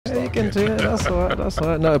second to you. That's all right. That's all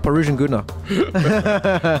right. No, a Parisian Gunnar.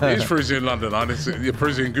 It is Parisian London. You're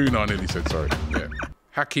Parisian Gunnar, I nearly said, sorry. Yeah.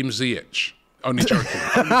 Hakim Ziyech. Only joking.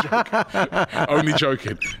 Only joking. Only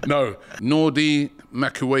joking. No. Nordi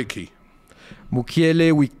Makuweki.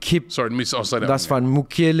 Mukiele, we keep. Sorry, I'll say that. That's fine.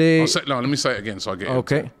 Mukiele. No, let me say it again so I get it.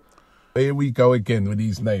 Okay. Here we go again with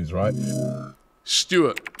these names, right?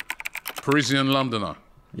 Stuart, Parisian Londoner.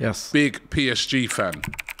 Yes. Big PSG fan.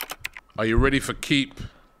 Are you ready for keep,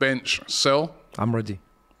 bench, sell? I'm ready.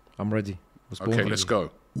 I'm ready. Okay, let's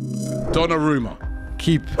go. Donnarumma.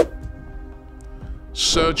 Keep.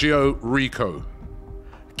 Sergio Rico.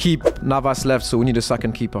 Keep. Navas left, so we need a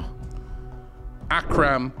second keeper.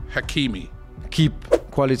 Akram Hakimi. Keep.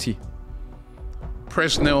 Quality.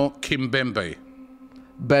 Presnel Kimpembe.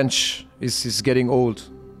 Bench is getting old.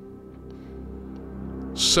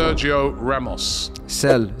 Sergio Ramos.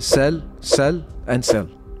 Sell, sell, sell, and sell.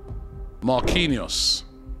 Marquinhos.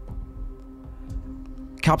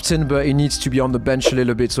 Captain, but he needs to be on the bench a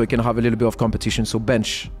little bit so he can have a little bit of competition. So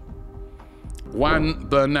bench. Juan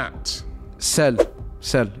Bernat. Sell,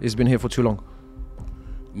 sell. He's been here for too long.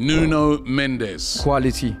 Nuno Mendes.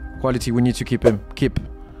 Quality, quality. We need to keep him. Keep.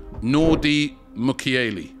 Nordi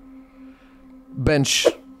Mukiele. Bench.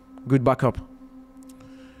 Good backup.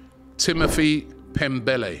 Timothy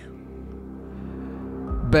Pembele.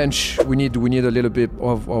 Bench. We need a little bit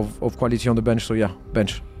of quality on the bench. So yeah,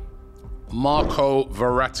 bench. Marco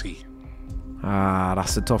Verratti. Ah,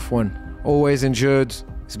 that's a tough one. Always injured.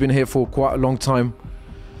 He's been here for quite a long time.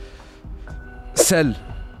 Sell.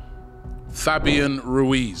 Fabian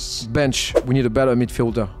Ruiz. Bench. We need a better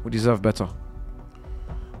midfielder. We deserve better.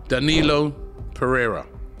 Danilo Pereira.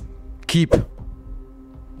 Keep.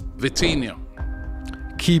 Vitinha.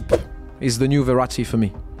 Keep is the new Verratti for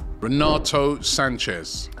me. Renato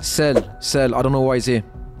Sanchez. Sell, sell. I don't know why he's here.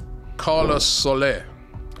 Carlos Soler.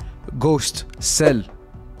 Ghost, sell.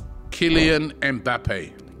 Kylian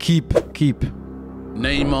Mbappe. Keep, keep.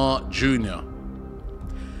 Neymar Jr.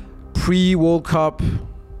 Pre-World Cup,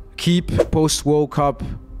 keep. Post-World Cup,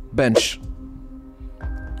 bench.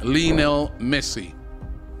 Lionel Messi.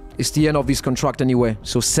 It's the end of his contract anyway,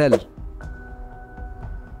 so sell.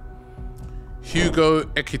 Hugo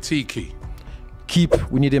Ekitike.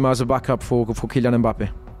 Keep. We need him as a backup for Kylian Mbappe.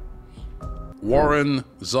 Warren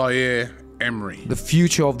Zaire Emery. The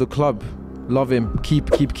future of the club. Love him.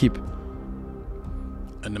 Keep, keep, keep.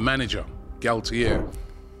 And the manager, Galtier.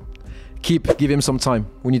 Keep. Give him some time.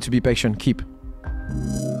 We need to be patient. Keep.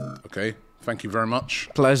 Okay. Thank you very much.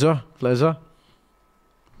 Pleasure. Pleasure.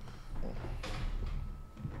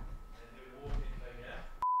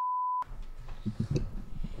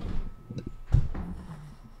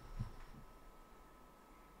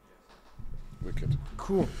 Wicked.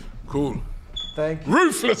 Cool. Cool. Thank you.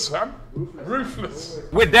 Ruthless, man. Ruthless.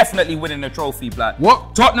 We're definitely winning a trophy, blood.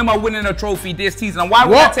 What? Tottenham are winning a trophy this season. And why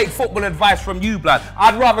would I take football advice from you, blood?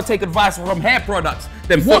 I'd rather take advice from hair products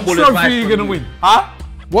than football advice. What trophy are you going to win? Huh?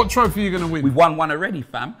 What trophy are you going to win? We've won one already,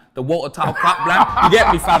 fam. The Walter Towel Cup, blood. You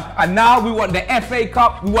get me, fam? And now we want the FA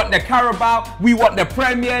Cup, we want the Carabao, we want the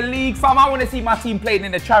Premier League, fam. I want to see my team playing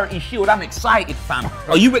in the Charity Shield. I'm excited, fam.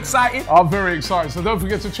 Are you excited? I'm very excited. So don't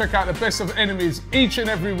forget to check out the Best of Enemies each and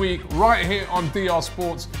every week right here on DR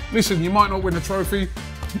Sports. Listen, you might not win a trophy,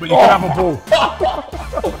 but you can have a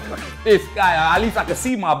ball. This guy, at least I can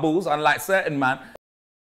see my balls, unlike certain man.